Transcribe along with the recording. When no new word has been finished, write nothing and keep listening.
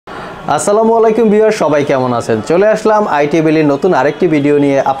আসসালামু আলাইকুম ভিউয়ার, সবাই কেমন আছেন? চলে আসলাম আইটিবিলির নতুন আরেকটি ভিডিও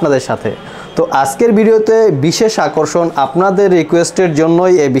নিয়ে আপনাদের সাথে। তো আজকের ভিডিওতে বিশেষ আকর্ষণ, আপনাদের রিকোয়েস্টের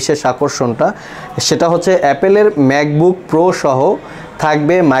জন্যই এই বিশেষ আকর্ষণটা, সেটা হচ্ছে অ্যাপেলের ম্যাকবুক প্রো সহ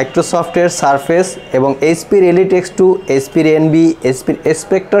থাকবে মাইক্রোসফটের সারফেস এবং এইচপির এলিট এক্স2, এইচপির এনবি, এইচপির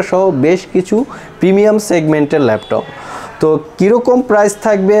স্পেক্ট্রা সহ বেশ কিছু প্রিমিয়াম সেগমেন্টের ল্যাপটপ। তো কীরকম প্রাইস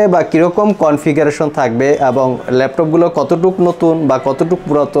থাকবে বা কীরকম কনফিগারেশন থাকবে এবং ল্যাপটপগুলো কতটুকু নতুন বা কতটুকু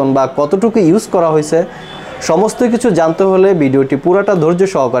পুরাতন বা কতটুকু ইউজ করা হয়েছে, সমস্ত কিছু জানতে হলে ভিডিওটি পুরোটা ধৈর্য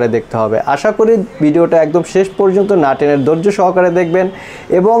সহকারে দেখতে হবে। আশা করি ভিডিওটা একদম শেষ পর্যন্ত না টেনে ধৈর্য সহকারে দেখবেন।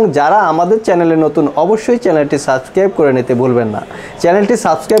 এবং যারা আমাদের চ্যানেলে নতুন, অবশ্যই চ্যানেলটি সাবস্ক্রাইব করে নিতে ভুলবেন না। চ্যানেলটি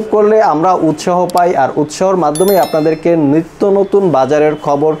সাবস্ক্রাইব করলে আমরা উৎসাহ পাই, আর উৎসাহর মাধ্যমে আপনাদেরকে নিত্য নতুন বাজারের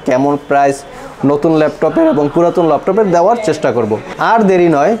খবর, কেমন প্রাইস নতুন ল্যাপটপের এবং পুরাতন ল্যাপটপের দেওয়ার চেষ্টা করব। আর দেরি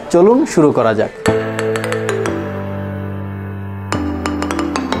নয়, চলুন শুরু করা যাক।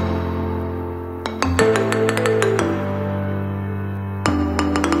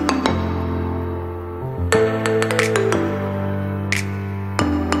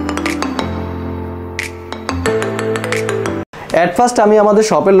 এট ফার্স্ট আমি আমাদের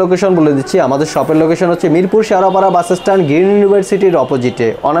শপের লোকেশন বলে দিচ্ছি। আমাদের শপের লোকেশন হচ্ছে Mirpur Shewrapara bus stand, green ইউনিভার্সিটির অপোজিটে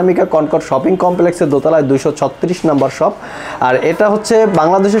অনামিকা কনকর্ড শপিং কমপ্লেক্সের দোতলায় 236 নম্বর শপ। আর এটা হচ্ছে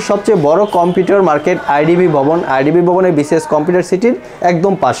বাংলাদেশের সবচেয়ে বড় কম্পিউটার মার্কেট আইডিবি ভবন। আইডিবি ভবনের বিসিএস কম্পিউটার সিটির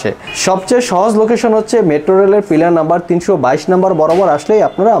একদম পাশে। সবচেয়ে সহজ লোকেশন হচ্ছে মেট্রো রেলের পিলার নাম্বার 322 নম্বর বরাবর আসলেই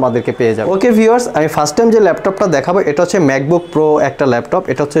আপনারা আমাদেরকে পেয়ে যাবেন। ওকে ভিউয়ার্স, আমি ফার্স্ট টাইম যে ল্যাপটপটা দেখাবো এটা হচ্ছে ম্যাকবুক প্রো একটা ল্যাপটপ।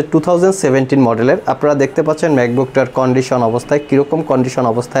 এটা হচ্ছে 2017 মডেলের। আপনারা দেখতে পাচ্ছেন ম্যাকবুকটার কন্ডিশন অবস্থায় কীরকম কন্ডিশন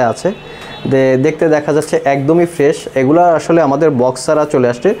অবস্থায় আছে দেখতে দেখা যাচ্ছে একদমই ফ্রেশ। এগুলো আসলে আমাদের বক্স ছাড়া চলে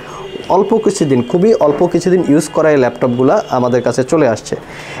আসছে অল্প কিছুদিন, খুবই অল্প কিছুদিন ইউজ করা এই ল্যাপটপগুলো আমাদের কাছে চলে আসছে।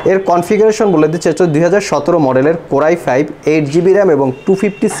 এর কনফিগারেশন বলে দিচ্ছে হচ্ছে 2017 মডেলের কোরাই 5, 8GB র্যাম এবং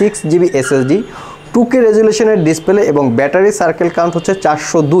 256GB SSD, 2K রেজুলেশনের ডিসপ্লে এবং ব্যাটারি সার্কেল কাউন্ট হচ্ছে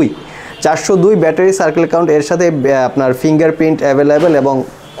 402 ব্যাটারি সার্কেল কাউন্ট। এর সাথে আপনার ফিঙ্গারপ্রিন্ট অ্যাভেলেবেল এবং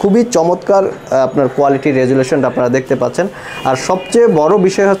খুবই চমৎকার আপনার কোয়ালিটির রেজুলেশনটা আপনারা দেখতে পাচ্ছেন। আর সবচেয়ে বড়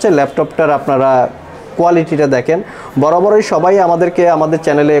বিষয় হচ্ছে ল্যাপটপটার আপনারা কোয়ালিটিটা দেখেন। বরাবরই সবাই আমাদের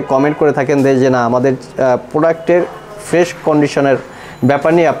চ্যানেলে কমেন্ট করে থাকেন যে না, আমাদের প্রোডাক্টের ফ্রেশ কন্ডিশনের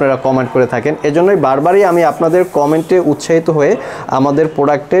ব্যাপার নিয়ে আপনারা কমেন্ট করে থাকেন। এজন্যই বারবারই আমি আপনাদের কমেন্টে উৎসাহিত হয়ে আমাদের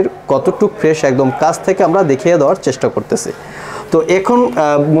প্রোডাক্টের কতটুকু ফ্রেশ একদম কাছ থেকে আমরা দেখিয়ে দেওয়ার চেষ্টা করতেছি। তো এখন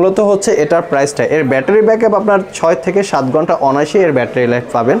মূলত হচ্ছে এটার প্রাইসটা, এর ব্যাটারি ব্যাকআপ আপনার 6 থেকে 7 ঘন্টা অনায়াসে এর ব্যাটারি লাইফ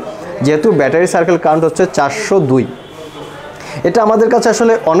পাবেন, যেহেতু ব্যাটারি সার্কেল কাউন্ট হচ্ছে 402। এটা আমাদের কাছে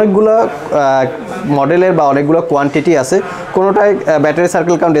আসলে অনেকগুলো মডেলের বা অনেকগুলো কোয়ান্টিটি আছে, কোনোটায় ব্যাটারি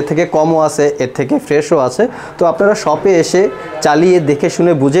সার্কেল কাউন্ট এর থেকে কমও আছে, এর থেকে ফ্রেশও আছে। তো আপনারা শপে এসে চালিয়ে দেখে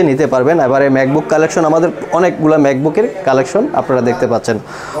শুনে বুঝে নিতে পারবেন। এবারে ম্যাকবুক কালেকশন, আমাদের অনেকগুলো ম্যাকবুকের কালেকশন আপনারা দেখতে পাচ্ছেন।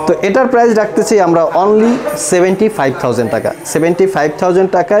 তো এটার প্রাইস রাখতেছি আমরা অনলি 75,000 টাকা। 75,000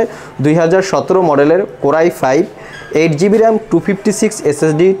 টাকায় 2017 মডেলের core i 5, 8GB RAM, 256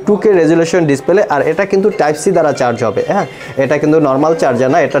 SSD, 2K resolution display. আর এটা কিন্তু টাইপ সি দ্বারা চার্জ হবে। হ্যাঁ, এটা কিন্তু নর্মাল চার্জার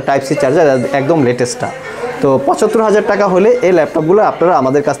না, এটা টাইপ সি চার্জার, একদম লেটেস্টটা। তো 75,000 টাকা হলে এই ল্যাপটপগুলো আপনারা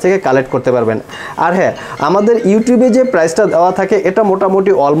আমাদের কাছ থেকে কালেক্ট করতে পারবেন। আর হ্যাঁ, আমাদের ইউটিউবে যে প্রাইসটা দেওয়া থাকে এটা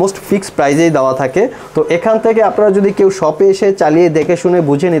মোটামুটি অলমোস্ট ফিক্সড প্রাইজেই দেওয়া থাকে। তো এখান থেকে আপনারা যদি কেউ শপে এসে চালিয়ে দেখে শুনে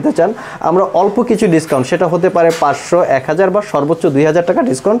বুঝে নিতে চান, আমরা অল্প কিছু ডিসকাউন্ট, সেটা হতে পারে 500, 1000 বা সর্বোচ্চ 2000 টাকা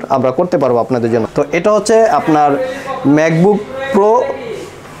ডিসকাউন্ট আমরা করতে পারবো আপনাদের জন্য। তো এটা হচ্ছে আপনার ম্যাকবুক প্রো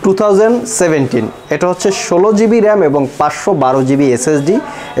 2017। এটা হচ্ছে 16GB র্যাম এবং 512GB SSD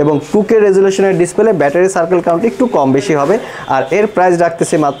এবং 2K রেজুলেশনের display, battery circle count একটু কম বেশি হবে। আর এর প্রাইস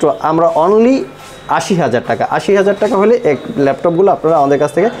রাখতেছি মাত্র আমরা অনলি 80,000 টাকা। 80,000 টাকা হলে এই ল্যাপটপগুলো আপনারা আমাদের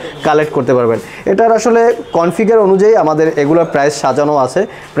কাছ থেকে কালেক্ট করতে পারবেন। এটার আসলে কনফিগার অনুযায়ী আমাদের এগুলোর প্রাইস সাজানো আছে।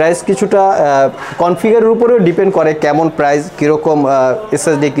 প্রাইস কিছুটা কনফিগারের উপরেও ডিপেন্ড করে, কেমন প্রাইস, কীরকম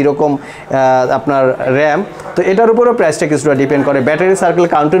SSD, কীরকম আপনার র্যাম। তো এটার উপরেও প্রাইসটা কিছুটা ডিপেন্ড করে, ব্যাটারি সার্কেল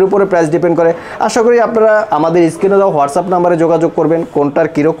কাউন্টের উপরে প্রাইস ডিপেন্ড করে। আশা করি আপনারা আমাদের স্ক্রিনে দেওয়া হোয়াটসঅ্যাপ নাম্বারে যোগাযোগ করবেন, কোনটার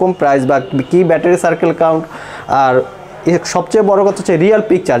কীরকম প্রাইস বা কী ব্যাটারি সার্কেল কাউন্ট। আর সবচেয়ে বড় কথা হচ্ছে রিয়েল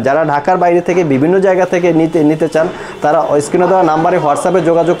পিকচার। যারা ঢাকার বাইরে থেকে বিভিন্ন জায়গা থেকে নিতে চান, তারা স্ক্রিনে দেওয়া নাম্বারে হোয়াটসঅ্যাপে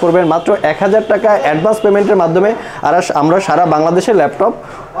যোগাযোগ করবেন মাত্র 1000 টাকা অ্যাডভান্স পেমেন্টের মাধ্যমে। আর আমরা সারা বাংলাদেশে ল্যাপটপ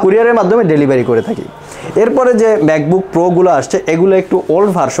কুরিয়ারের মাধ্যমে ডেলিভারি করে থাকি। এরপরে যে ম্যাকবুক প্রোগুলো আসছে, এগুলো একটু ওল্ড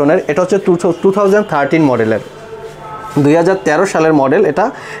ভার্সনের। এটা হচ্ছে 2013 মডেলের। 2013 সালের মডেল, এটা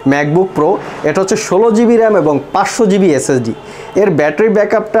ম্যাকবুক প্রো। এটা হচ্ছে 16 জিবি র্যাম এবং 500 জিবি এসএসডি। এর ব্যাটারি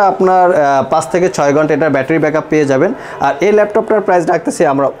ব্যাকআপটা আপনার 5 থেকে 6 ঘন্টা এটা ব্যাটারি ব্যাকআপ পেয়ে যাবেন। আর এই ল্যাপটপটার প্রাইস রাখতেছি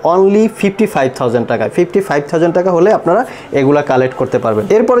আমরা অনলি 55,000 টাকায়। 55,000 টাকা হলে আপনারা এগুলা কালেক্ট করতে পারবেন।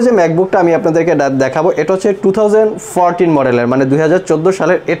 এরপরে যে ম্যাকবুকটা আমি আপনাদেরকে দেখাবো, এটা হচ্ছে 2014 মডেলের, মানে 2014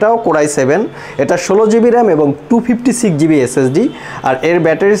 সালের। এটাও কোরাই 7, এটা 16 জিবি র্যাম এবং 256 জিবি এসএসডি। আর এর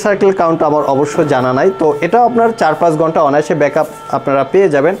ব্যাটারি সাইকেল কাউন্ট আমার অবশ্য জানা নাই, তো এটাও আপনার 4-5 ঘন্টা অনায়াসে ব্যাকআপ আপনারা পেয়ে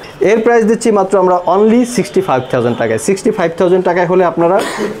যাবেন। এর প্রাইস দিচ্ছি মাত্র আমরা অনলি 65,000 টাকায়। 65,000 টাকায় হলে আপনারা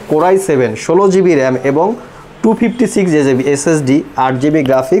কোরাই 7, 16 জিবি র্যাম এবং 256 জিবি এসএসডি, 8 জিবি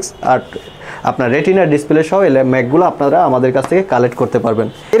গ্রাফিক্স আর আপনার রেটিনা ডিসপ্লে সহ এই ম্যাকগুলো আপনারা আমাদের কাছ থেকে কালেক্ট করতে পারবেন।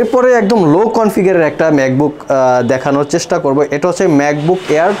 এরপরে একদম লো কনফিগারের একটা ম্যাকবুক দেখানোর চেষ্টা করব। এটা হচ্ছে ম্যাকবুক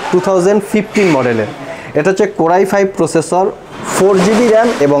এয়ার 2015 মডেলের। এটা হচ্ছে কোরাই 5 প্রসেসর, 4 জিবি র্যাম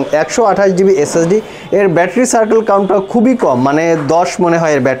এবং 128 জিবি এসএসডি। এর ব্যাটারি সার্কেল কাউন্টটা খুবই কম, মানে 10 মনে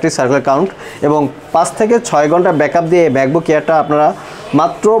হয় এর ব্যাটারি সার্কেল কাউন্ট, এবং 5 থেকে 6 ঘন্টা ব্যাকআপ দিয়ে ম্যাকবুক এয়ারটা আপনারা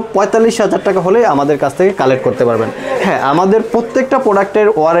মাত্র 45,000 টাকা হলে আমাদের কাছ থেকে কালেক্ট করতে পারবেন। হ্যাঁ, আমাদের প্রত্যেকটা প্রোডাক্টের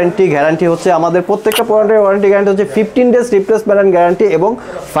ওয়ারেন্টি গ্যারান্টি হচ্ছে, আমাদের প্রত্যেকটা প্রোডাক্টের ওয়ারেন্টি গ্যারান্টি হচ্ছে 15 ডেজ রিপ্লেসমেন্ট গ্যারান্টি এবং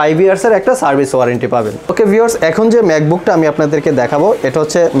 5 ইয়ার্সের একটা সার্ভিস ওয়ারেন্টি পাবেন। ওকে ভিউয়ার্স, এখন যে ম্যাকবুকটা আমি আপনাদেরকে দেখাবো এটা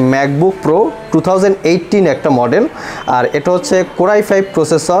হচ্ছে ম্যাকবুক প্রো 2018 একটা মডেল। আর এটা হচ্ছে কোরাই 5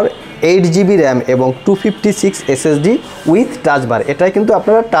 প্রসেসর, 8 জিবি র্যাম এবং 256 এসএসডি উইথ টাচ বার। এটাই কিন্তু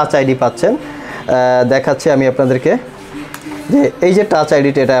আপনারা টাচ আইডি পাচ্ছেন। দেখাচ্ছি আমি আপনাদেরকে যে এই যে টাচ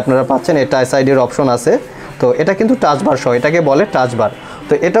আইডিটা এটা আপনারা পাচ্ছেন, এই টাচ আইডির অপশন আছে। তো এটা কিন্তু টাচ বার সহ, এটাকে বলে টাচ বার।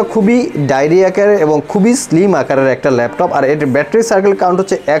 তো এটা খুবই ডায়েরি আকারের এবং খুবই স্লিম আকারের একটা ল্যাপটপ। আর এর ব্যাটারি সার্কেল কাউন্ট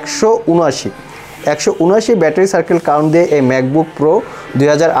হচ্ছে 179 ব্যাটারি সার্কেল কাউন্ট দিয়ে এই ম্যাকবুক প্রো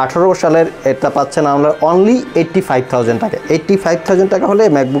 2018 সালের এটা পাচ্ছেন আমরা অনলি 85,000 টাকা। 85,000 টাকা হলে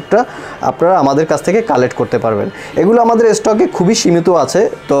এই ম্যাকবুকটা আপনারা আমাদের কাছ থেকে কালেক্ট করতে পারবেন। এগুলো আমাদের স্টকে খুবই সীমিত আছে,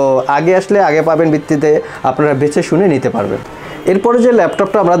 তো আগে আসলে আগে পাবেন, ভিত্তিতে আপনারা বেছে শুনে নিতে পারবেন। এরপরে যে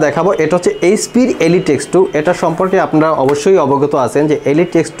ল্যাপটপটা আমরা দেখাবো এটা হচ্ছে এইচপির এলিট X2। এটা সম্পর্কে আপনারা অবশ্যই অবগত আছেন যে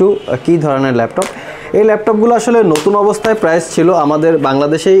এলিট X2 কী ধরনের ল্যাপটপ। এই ল্যাপটপগুলো আসলে নতুন অবস্থায় প্রাইস ছিল, আমাদের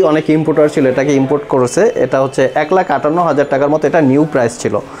বাংলাদেশেই অনেক ইম্পোর্টার ছিল এটাকে ইম্পোর্ট করেছে। এটা হচ্ছে 1,58,000 টাকার মতো এটা নিউ প্রাইস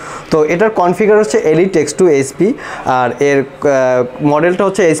ছিল। তো এটার কনফিগার হচ্ছে এলিট X2 এইচপি, আর এর মডেলটা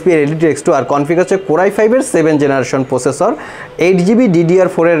হচ্ছে এইচপি এলিট X2, আর কনফিগার হচ্ছে core i 5-এর 7 generation processor, 8 GB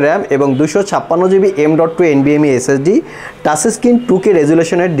DDR4 এর র্যাম এবং 256 GB M.2 NVMe SSD, touch screen 2K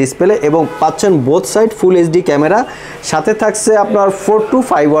রেজুলেশনের display এবং পাচ্ছেন both side full HD camera, সাথে থাকছে আপনার 4 to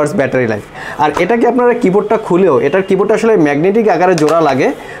 5 আওয়ার্স ব্যাটারি লাইফ। আর এটাকে আপনারা কিবোর্ডটা খুলেও, এটার কিবোর্ডটা আসলে ম্যাগনেটিক আকারে জোড়া লাগে,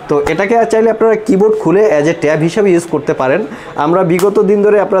 তো এটাকে চাইলে আপনারা কিবোর্ড খুলে অ্যাজ এ ট্যাব হিসাবে ইউজ করতে পারেন। আমরা বিগত দিন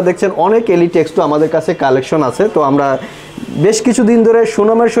ধরে আপনারা দেখছেন অনেক এলিট X2 আমাদের কাছে কালেকশন আছে, তো আমরা বেশ কিছু দিন ধরে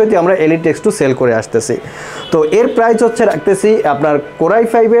সুনামের সহিত আমরা এলিট X2 সেল করে আসতেছি। তো এর প্রাইস হচ্ছে রাখতেছি আপনার কোরাই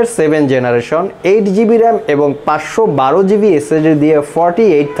 5-এর 7 জেনারেশন, 8 জিবি র্যাম এবং 512 জিবি এসএসডি দিয়ে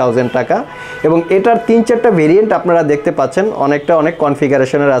 48,000 টাকা। এবং এটার 3-4টা ভেরিয়েন্ট আপনারা দেখতে পাচ্ছেন, অনেক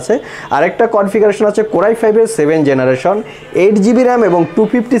কনফিগারেশনের আছে। আরেকটা কনফিগারেশন আছে কোরাই 5-এর 7 জেনারেশন, 8 জিবি র্যাম এবং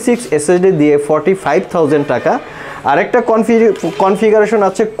 256 এসএসডি দিয়ে 45,000 টাকা। আরেকটা কনফিগারেশন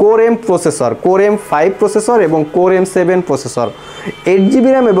আছে core M processor, core M5 processor এবং core M7 processor, 8 GB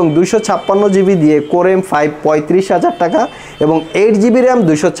RAM এবং 256 জিবি দিয়ে কোর M5 35,000 টাকা এবং 8 জিবি র্যাম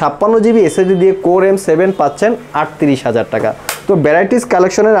 256 জিবি এসএসডি দিয়ে কোর M7 পাচ্ছেন 38,000 টাকা। তো ভ্যারাইটিস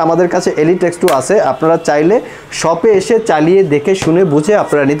কালেকশনের আমাদের কাছে এলিট X2 আছে, আপনারা চাইলে শপে এসে চালিয়ে দেখে শুনে বুঝে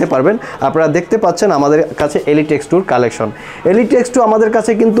আপনারা নিতে পারবেন। আপনারা দেখতে পাচ্ছেন আমাদের কাছে এলিট X2-র কালেকশন। এলিট X2 আমাদের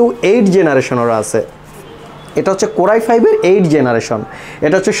কাছে কিন্তু 8 জেনারেশনেরও আছে। এটা হচ্ছে কোরাই 5-এর 8 জেনারেশন,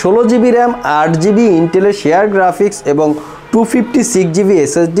 এটা হচ্ছে 16 জিবি র্যাম, 8 জিবি ইন্টেলের শেয়ার গ্রাফিক্স এবং 256 জিবি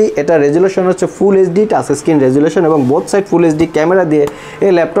এসএসডি। এটা রেজুলেশন হচ্ছে full HD touch screen resolution এবং both side full HD camera দিয়ে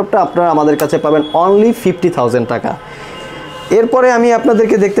এই ল্যাপটপটা আপনারা আমাদের কাছে পাবেন অনলি 50,000 টাকা। এরপরে আমি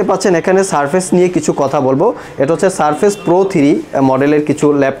আপনাদেরকে দেখতে পাচ্ছেন এখানে সারফেস নিয়ে কিছু কথা বলবো। এটা হচ্ছে সারফেস প্রো 3 মডেলের কিছু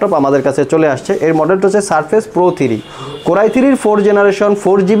ল্যাপটপ আমাদের কাছে চলে আসছে। এর মডেলটা হচ্ছে surface pro 3, core i 3-এর 4 generation,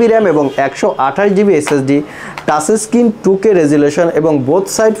 4 GB RAM এবং 128 GB SSD, touch screen 2K resolution এবং both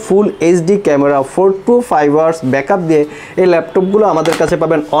side full HD camera, 4 to 5 hours backup দিয়ে এই ল্যাপটপগুলো আমাদের কাছে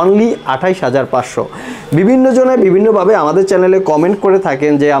পাবেন অনলি 28,500। বিভিন্ন জনে বিভিন্নভাবে আমাদের চ্যানেলে কমেন্ট করে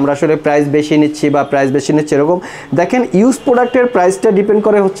থাকেন যে আমরা আসলে প্রাইস বেশি নিচ্ছি বা প্রাইস বেশি নিচ্ছি, এরকম দেখেন ইউজ প্রোডাক্ট প্রোডাক্টের প্রাইসটা ডিপেন্ড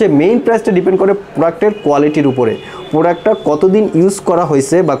করে হচ্ছে, মেইন প্রাইসটা ডিপেন্ড করে প্রোডাক্টের কোয়ালিটির উপরে। প্রোডাক্টটা কতদিন ইউজ করা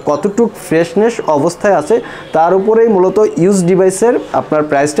হয়েছে বা কতটুকু ফ্রেশনেস অবস্থায় আছে তার উপরেই মূলত ইউজ ডিভাইসের আপনার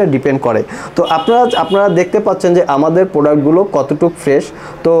প্রাইসটা ডিপেন্ড করে। তো আপনারা দেখতে পাচ্ছেন যে আমাদের প্রোডাক্টগুলো কতটুকু ফ্রেশ।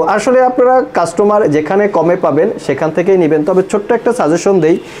 তো আসলে আপনারা কাস্টমার যেখানে কমে পাবেন সেখান থেকেই নেবেন। তবে ছোট্ট একটা সাজেশন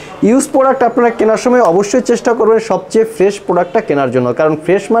দেই, ইউজ প্রোডাক্ট আপনারা কেনার সময় অবশ্যই চেষ্টা করবেন সবচেয়ে ফ্রেশ প্রোডাক্টটা কেনার জন্য। কারণ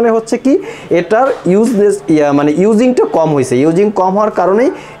ফ্রেশ মানে হচ্ছে কি, এটার মানে ইউজিংটা কম হয়েছে, ইউজিং কম হওয়ার কারণেই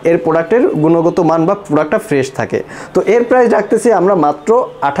এর প্রোডাক্টের গুণগত মান বা প্রোডাক্টটা ফ্রেশ থাকে। তো এর প্রাইস রাখতেছি আমরা মাত্র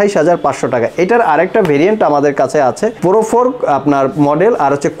 28,500 টাকা। এটার আরেকটা ভেরিয়েন্ট আমাদের কাছে আছে, Pro 4 আপনার মডেল,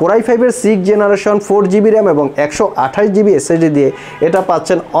 আর হচ্ছে Core i5-এর 6th generation 4GB RAM এবং 128GB SSD দিয়ে এটা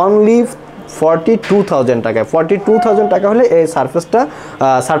পাচ্ছেন অনলি 42,000 টাকায়। 42,000 টাকা হলে এই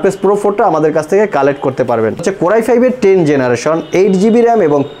সারফেস Pro 4টা আমাদের কাছ থেকে কালেক্ট করতে পারবেন। হচ্ছে Core i5-এর 10th generation 8GB RAM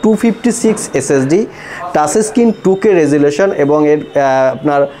এবং 256 SSD, touch screen 2K resolution এবং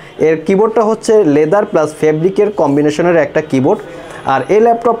এর কিবোর্ডটা হচ্ছে লেদার প্লাস ফেব্রিকের কম্বিনেশনের একটা কিবোর্ড। আর এই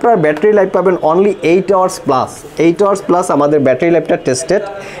ল্যাপটপটার ব্যাটারি লাইফ পাবেন only 8 hours plus. 8 hours plus আমাদের ব্যাটারি লাইফটা টেস্টেড।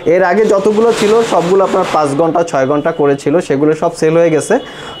 এর আগে যতগুলো ছিল সবগুলো আপনার 5 ঘন্টা 6 ঘন্টা করেছিল, সেগুলো সব সেল হয়ে গেছে।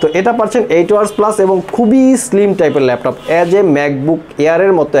 তো এটা পাচ্ছেন 8 আওয়ার্স প্লাস এবং খুবই স্লিম টাইপের ল্যাপটপ, অ্যাজ এ ম্যাকবুক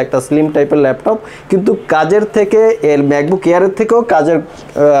এয়ারের মতো একটা স্লিম টাইপের ল্যাপটপ। কিন্তু কাজের থেকে এর ম্যাকবুক এয়ারের থেকেও কাজের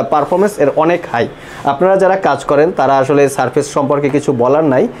পারফরমেন্স এর অনেক হাই। আপনারা যারা কাজ করেন তারা আসলে সারফেস সম্পর্কে কিছু বলার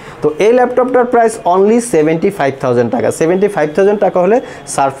নাই। তো এই ল্যাপটপটার প্রাইস অনলি 75,000 টাকা। 75,000 টাকা হলে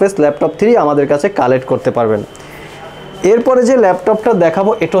সারফেস ল্যাপটপ 3 আমাদের কাছে কালেক্ট করতে পারবেন। এরপরে যে ল্যাপটপটা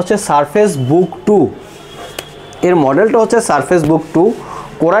দেখাবো এটা হচ্ছে সারফেস বুক 2। এর মডেলটা হচ্ছে সারফেস বুক 2,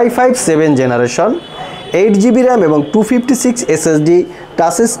 Core i5 7th generation, 8GB RAM এবং 256 SSD,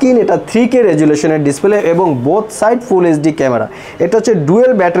 টাচ স্ক্রিন, এটা 3K রেজুলেশনের ডিসপ্লে এবং both side full HD camera. এটা হচ্ছে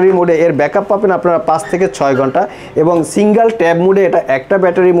ডুয়েল ব্যাটারি মোডে, এর ব্যাকআপ পাবেন আপনারা 5 থেকে 6 ঘন্টা এবং সিঙ্গেল ট্যাব মোডে এটা একটা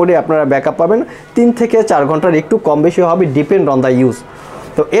ব্যাটারি মোডে আপনারা ব্যাকআপ পাবেন 3 থেকে 4 ঘন্টার, একটু কম বেশি হবে ডিপেন্ড অন দ্য ইউজ।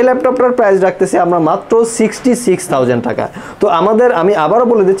 তো এই ল্যাপটপটার প্রাইস রাখতেছি আমরা মাত্র 66,000 টাকা। তো আমি আবারও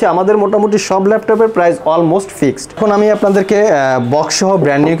বলে দিচ্ছি, আমাদের মোটামুটি সব ল্যাপটপের প্রাইস অলমোস্ট ফিক্সড। এখন আমি আপনাদেরকে বক্স সহ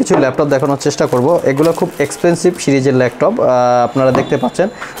ব্র্যান্ড নিউ কিছু ল্যাপটপ দেখানোর চেষ্টা করব। এগুলো খুব এক্সপেন্সিভ সিরিজের ল্যাপটপ, আপনারা দেখতে পাচ্ছেন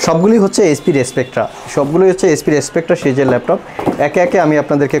সবগুলি হচ্ছে এইচপির স্পেকট্রা, সবগুলোই হচ্ছে এইচপির স্পেকট্রা সিরিজের ল্যাপটপ। একে একে আমি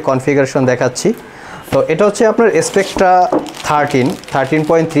আপনাদেরকে কনফিগারেশন দেখাচ্ছি। তো এটা হচ্ছে আপনার স্পেকট্রা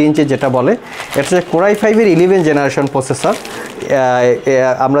 13.3 ইঞ্চি যেটা বলে। এটা হচ্ছে Core i5-এর 11th জেনারেশন প্রসেসর।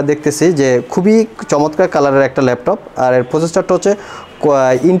 আমরা দেখতেছি যে খুবই চমৎকার কালারের একটা ল্যাপটপ। আর এর প্রসেসরটা হচ্ছে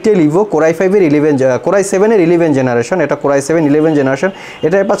Intel Ivo Core i5-এর Core i7-এর 11th generation. এটা Core i7 11th জেনারেশন।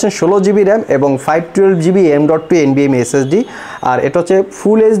 এটায় পাচ্ছেন 16GB র্যাম এবং 512GB M.2 NVMe SSD। আর এটা হচ্ছে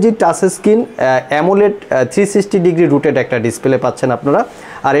full HD touch screen AMOLED 360 degree rooted একটা ডিসপ্লে পাচ্ছেন আপনারা।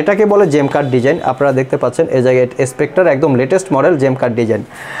 আর এটাকে বলে জেম কার্ড ডিজাইন, আপনারা দেখতে পাচ্ছেন এই জায়গায় স্পেকটার একদম লেটেস্ট মডেল জেম কার্ড ডিজাইন।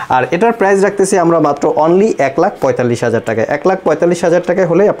 আর এটার প্রাইস রাখতেছি আমরা মাত্র অনলি 1,45,000 টাকায়। 1,45,000 টাকায়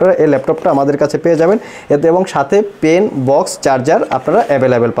হলে আপনারা এই ল্যাপটপটা আমাদের কাছে পেয়ে যাবেন এতে, এবং সাথে পেন, বক্স, চার্জার আপনারা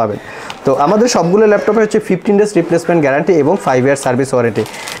অ্যাভেলেবেল পাবেন। তো আমাদের সবগুলো ল্যাপটপে হচ্ছে 15 ডেজ রিপ্লেসমেন্ট গ্যারান্টি এবং 5 ইয়ার সার্ভিস ওয়ারেন্টি।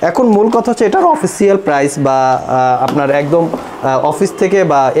 এখন মূল কথা হচ্ছে এটার অফিসিয়াল প্রাইস বা আপনার একদম অফিস থেকে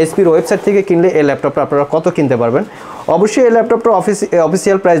বা এইচপির ওয়েবসাইট থেকে কিনলে এই ল্যাপটপটা আপনারা কত কিনতে পারবেন। অবশ্যই এই ল্যাপটপটার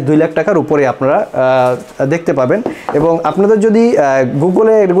অফিসিয়াল প্রাইস 2 লাখ টাকার উপরে আপনারা দেখতে পাবেন। এবং আপনাদের যদি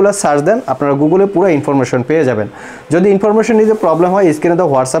গুগলে এগুলো সার্চ দেন আপনারা গুগলে পুরো ইনফরমেশন পেয়ে যাবেন। যদি ইনফরমেশন নিতে প্রবলেম হয় স্ক্রিনে তো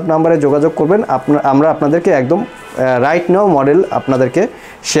হোয়াটসঅ্যাপ নাম্বারে যোগাযোগ করবেন, আমরা আপনাদেরকে একদম রাইট নাও মডেল আপনাদেরকে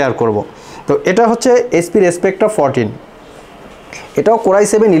শেয়ার করব। তো এটা হচ্ছে এইচপির স্পেকট্রা 14, এটাও Core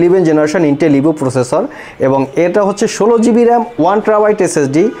i7 11th generation Intel Ivo processor এবং এটা হচ্ছে 16GB র্যাম 1TB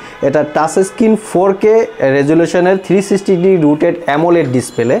SSD। এটা touch screen 4K রেজুলেশনের 360 degree rooted AMOLED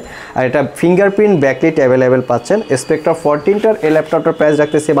display. আর এটা ফিঙ্গারপ্রিন্ট ব্যাকলাইট অ্যাভেলেবেল পাচ্ছেন। স্পেকট্রা 14টার এই ল্যাপটপটার প্রাইস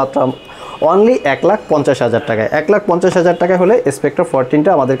রাখতেছি মাত্র অনলি 1,50,000 টাকায়। 1,50,000 টাকা হলে স্পেকট্রা 14টা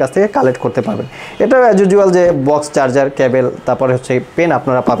আমাদের কাছ থেকে কালেক্ট করতে পারবেন। এটা অ্যাজ ইউজুয়াল যে বক্স, চার্জার, কেবল, তারপরে হচ্ছে পেন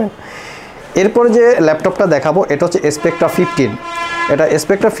আপনারা পাবেন। এরপরে যে ল্যাপটপটা দেখাবো এটা হচ্ছে স্পেকট্রা 15। এটা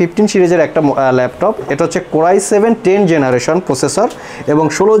স্পেকট্রা 15 সিরিজের একটা ল্যাপটপ। এটা হচ্ছে Core i7 10th generation processor এবং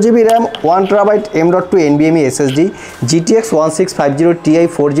 16GB RAM 1TB M.2 NVMe SSD, GTX 1650 Ti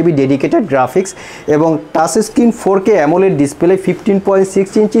 4GB dedicated graphics এবং touch screen 4K AMOLED display 15.6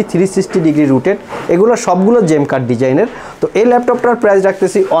 ইঞ্চি 360 ডিগ্রি রুটেড। এগুলো সবগুলো জেম কার্ড ডিজাইনের। তো এই ল্যাপটপটার প্রাইস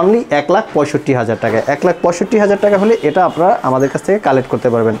রাখতেছি অনলি 1,65,000 টাকায়। 1,65,000 টাকা হলে এটা আপনারা আমাদের কাছ থেকে কালেক্ট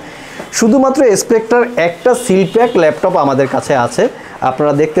করতে পারবেন। শুধুমাত্র স্পেকট্রার একটা সিলপ্যাক ল্যাপটপ আমাদের কাছে আছে,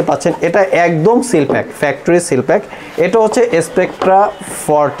 আপনারা দেখতে পাচ্ছেন এটা একদম seal pack, factory seal pack. এটা হচ্ছে স্পেকট্রা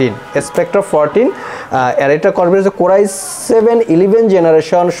 14 আর এটা করবে হচ্ছে কোরাই 7 11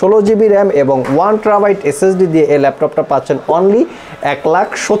 জেনারেশন 16GB র্যাম এবং 1TB SSD দিয়ে এই ল্যাপটপটা পাচ্ছেন অনলি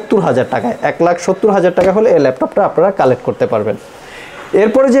 1,70,000 টাকায়। 1,70,000 টাকা হলে এই ল্যাপটপটা আপনারা কালেক্ট করতে পারবেন।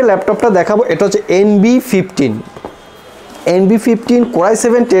 এরপরে যে ল্যাপটপটা দেখাবো এটা হচ্ছে NB15 core i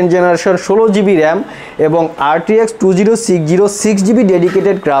 7 10 generation 16GB RAM এবং RTX 2060 6GB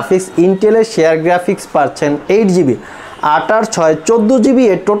ডেডিকেটেড গ্রাফিক্স, ইন্টেলের শেয়ার গ্রাফিক্স পাচ্ছেন 8GB, 8/6 14GB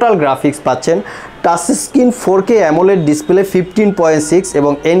এর টোটাল গ্রাফিক্স পাচ্ছেন। Touch screen 4K AMOLED display 15.6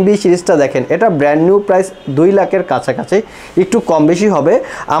 এবং NB সিরিজটা দেখেন এটা ব্র্যান্ড নিউ প্রাইস 2 লাখের কাছাকাছি, একটু কম বেশি হবে।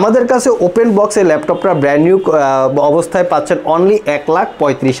 আমাদের কাছে ওপেন বক্সের ল্যাপটপটা ব্র্যান্ড নিউ অবস্থায় পাচ্ছেন অনলি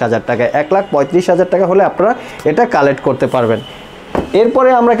 1,35,000 টাকায়। 1,35,000 টাকা হলে আপনারা এটা কালেক্ট করতে পারবেন। এরপরে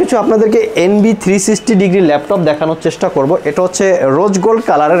আমরা কিছু আপনাদেরকে NB 360 ডিগ্রি ল্যাপটপ দেখানোর চেষ্টা করব। এটা হচ্ছে রোজ গোল্ড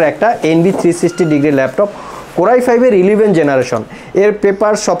কালারের একটা NB 360 ডিগ্রি ল্যাপটপ, কোরাই 5 এর 11 জেনারেশন। এর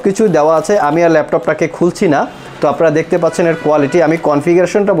পেপার সব কিছু দেওয়া আছে, আমি আর ল্যাপটপটাকে খুলছি না। তো আপনারা দেখতে পাচ্ছেন এর কোয়ালিটি, আমি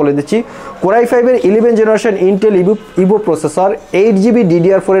কনফিগারেশনটা বলে দিচ্ছি। কোরাই 5 এর 11 generation Intel Ivo processor, 8GB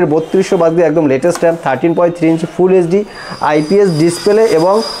DDR4 এর 3200 একদম লেটেস্ট র্যাম, 13.3 ইঞ্চি ফুল এইচডি IPS ডিসপ্লে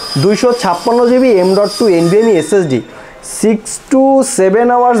এবং 256GB M.2 NVMe SSD, 6 to 7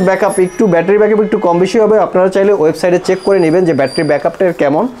 hours backup. একটু ব্যাটারি ব্যাকআপ একটু কম বেশি হবে, আপনারা চাইলে ওয়েবসাইটে চেক করে নেবেন যে ব্যাটারি ব্যাকআপটা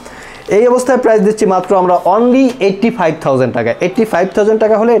কেমন। এই অবস্থায় প্রাইস দিচ্ছি মাত্র আমরা অনলি 85,000 টাকা। 85,000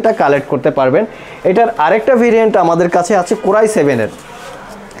 টাকা হলে এটা কালেক্ট করতে পারবেন। এটার আরেকটা ভেরিয়েন্ট আমাদের কাছে আছে কোরাই 7 এর,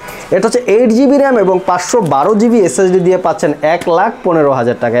 এটা হচ্ছে 8GB র্যাম এবং 512GB SSD দিয়ে পাচ্ছেন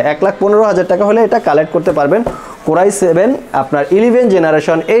 1,15,000 টাকায়। 1,15,000 টাকা হলে এটা কালেক্ট করতে পারবেন। কোরাই 7 আপনার 11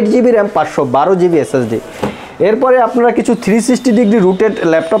 generation 8GB RAM 512GB SSD। এরপরে আপনারা কিছু 360 ডিগ্রি রুটেড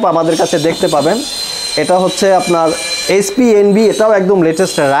ল্যাপটপ আমাদের কাছে দেখতে পাবেন। এটা হচ্ছে আপনার HP NB, এটাও একদম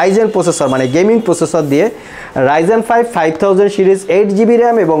লেটেস্ট রাইজেন প্রসেসর, মানে গেমিং প্রসেসর দিয়ে রাইজেন 5 5000 সিরিজ 8GB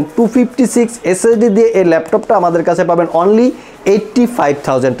র্যাম এবং 256 SSD দিয়ে এই ল্যাপটপটা আমাদের কাছে পাবেন অনলি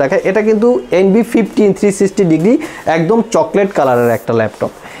 85,000 টাকায়। এটা কিন্তু NB15 360 ডিগ্রি একদম চকলেট কালারের একটা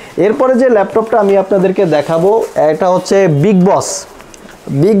ল্যাপটপ। এরপরে যে ল্যাপটপটা আমি আপনাদেরকে দেখাবো এটা হচ্ছে বিগ বস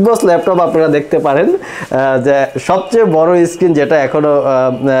ল্যাপটপ। আপনারা দেখতে পারেন যে সবচেয়ে বড় স্ক্রিন যেটা এখনো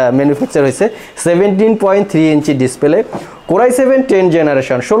ম্যানুফ্যাকচার হয়েছে, 17.3 inch display, core i 7 10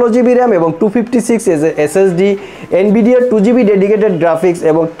 generation 16GB RAM এবং 256 SSD, NVIDIA 2GB dedicated graphics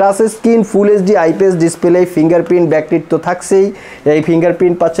এবং touch screen full HD IPS display, fingerprint backlit তো থাকছেই, এই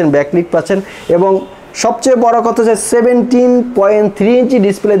ফিঙ্গারপ্রিন্ট পাচ্ছেন, ব্যাকলিট পাচ্ছেন এবং সবচেয়ে বড় কথা হচ্ছে 17.3 ইঞ্চি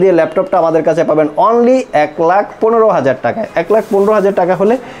ডিসপ্লে দিয়ে ল্যাপটপটা আমাদের কাছে পাবেন অনলি 1,15,000 টাকায়। 1,15,000 টাকা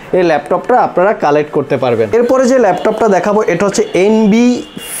হলে এই ল্যাপটপটা আপনারা কালেক্ট করতে পারবেন। এরপরে যে ল্যাপটপটা দেখাবো এটা হচ্ছে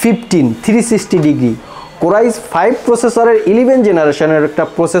NB15 360 ডিগ্রি কোরাই 5 প্রসেসরের 11 জেনারেশনের একটা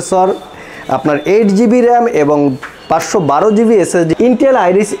প্রসেসর, আপনার 8GB র্যাম এবং 512GB SSD, Intel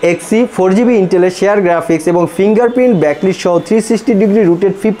iris Xe 4GB ইন্টেলের শেয়ার গ্রাফিক্স এবং ফিঙ্গারপ্রিন্ট ব্যাকলিট সহ 360 degree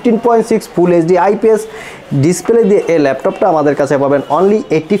rooted 15.6 full HD IPS display দিয়ে এই ল্যাপটপটা আমাদের কাছে পাবেন অনলি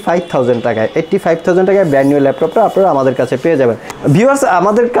 85,000 টাকায়। 85,000 টাকায় ব্র্যান্ড নিউ ল্যাপটপটা আপনারা আমাদের কাছে পেয়ে যাবেন। ভিউয়ার্স,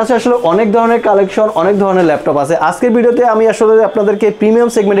 আমাদের কাছে আসলে অনেক ধরনের কালেকশন, অনেক ধরনের ল্যাপটপ আছে। আজকের ভিডিওতে আমি আসলে আপনাদেরকে প্রিমিয়াম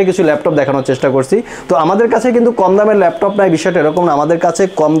সেগমেন্টে কিছু ল্যাপটপ দেখানোর চেষ্টা করছি। তো আমাদের কাছে কিন্তু কম দামের ল্যাপটপ নাই, বিষয়টা এরকম না। আমাদের কাছে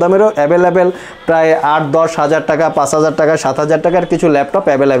কম দামেরও অ্যাভেলেবেল প্রায় 8-10 হাজার টাকা, 5,000 টাকা, 7,000 টাকার কিছু ল্যাপটপ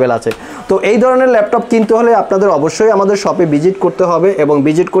অ্যাভেলেবেল আছে। তো এই ধরনের ল্যাপটপ কিনতে হলে আপনাদের অবশ্যই আমাদের শপে ভিজিট করতে হবে এবং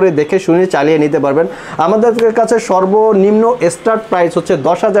ভিজিট করে দেখে শুনে চালিয়ে নিতে পারবেন। আমাদের কাছে সর্বনিম্ন স্টার্ট প্রাইস হচ্ছে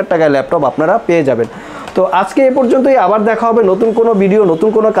 10,000 টাকায় ল্যাপটপ আপনারা পেয়ে যাবেন। তো আজকে এই পর্যন্তই, আবার দেখা হবে নতুন কোনো ভিডিও, নতুন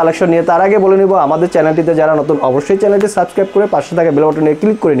কোনো কালেকশন নিয়ে। তার আগে বলে নিব আমাদের চ্যানেলটিতে যারা নতুন অবশ্যই চ্যানেলটি সাবস্ক্রাইব করে পাশে থাকা বেল বাটনে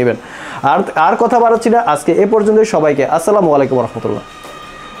ক্লিক করে নেবেন। আর কথা বাড়াচ্ছি না, আজকে এ পর্যন্তই। সবাইকে আসসালামু আলাইকুম রহমতুল্লাহ।